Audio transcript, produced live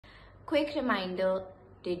Quick reminder,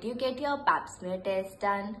 did you get your pap smear test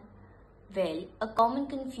done? Well, a common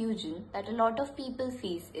confusion that a lot of people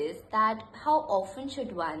face is that how often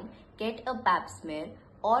should one get a pap smear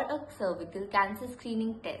or a cervical cancer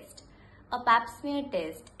screening test? A pap smear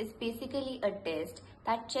test is basically a test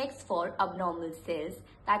that checks for abnormal cells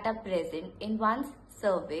that are present in one's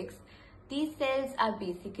cervix. These cells are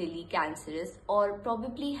basically cancerous or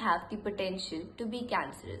probably have the potential to be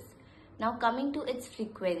cancerous. Now coming to its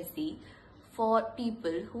frequency, for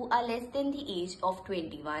people who are less than the age of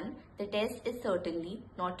 21, the test is certainly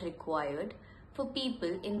not required. For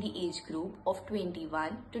people in the age group of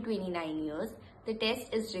 21 to 29 years, the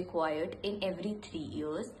test is required in every 3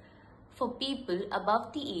 years. For people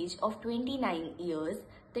above the age of 29 years,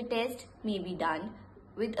 the test may be done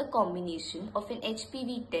with a combination of an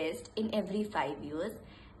HPV test in every 5 years.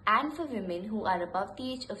 And for women who are above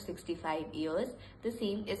the age of 65 years, the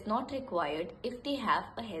same is not required if they have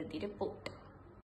a healthy report.